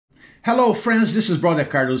Hello friends, this is Brother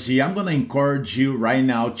Carlos here. I'm going to encourage you right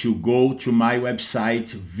now to go to my website,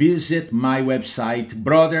 visit my website,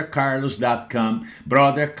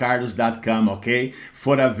 brothercarlos.com, okay?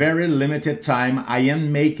 For a very limited time, I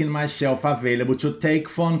am making myself available to take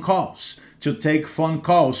phone calls.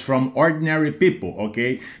 From ordinary people,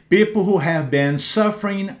 okay? People who have been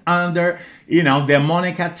suffering under,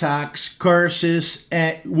 demonic attacks, curses,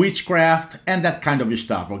 witchcraft, and that kind of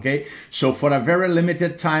stuff, okay? So for a very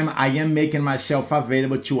limited time, I am making myself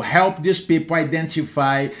available to help these people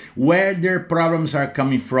identify where their problems are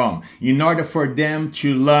coming from in order for them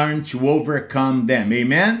to learn to overcome them,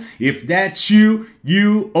 amen? If that's you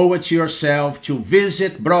owe it to yourself to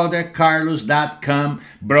visit brothercarlos.com,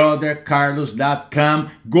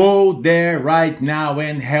 brothercarlos.com. Go there right now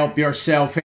and help yourself.